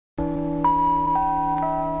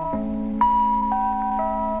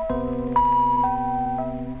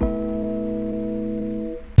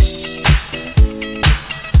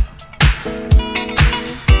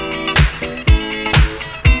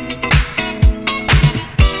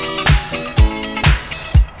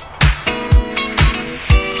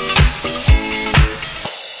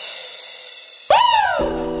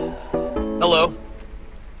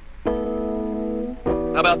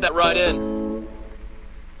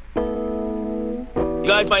You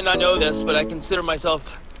guys might not know this, but I consider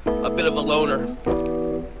myself a bit of a loner.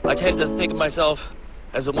 I tend to think of myself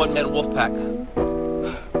as a one-man wolf pack.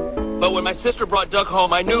 But when my sister brought Doug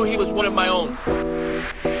home, I knew he was one of my own.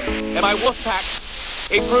 And my wolf pack,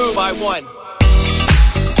 it grew by one.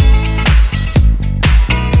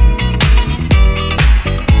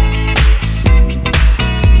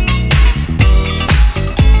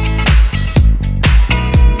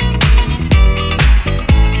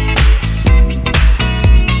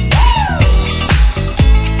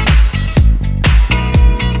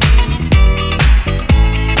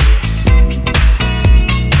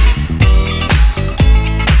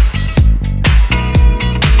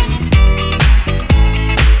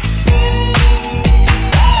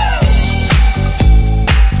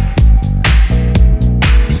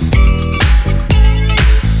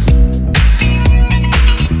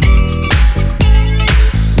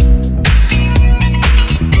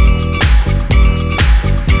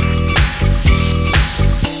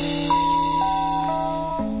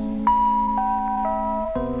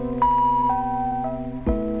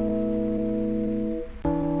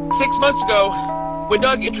 6 months ago, when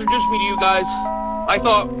Doug introduced me to you guys, I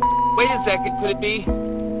thought, wait a second, could it be?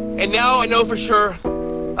 And now I know for sure,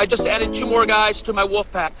 I just added 2 more guys to my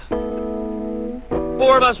wolf pack.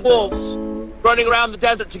 4 of us wolves, running around the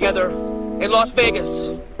desert together in Las Vegas,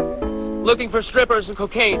 looking for strippers and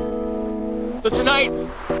cocaine. So tonight,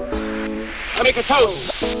 I make a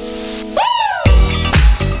toast.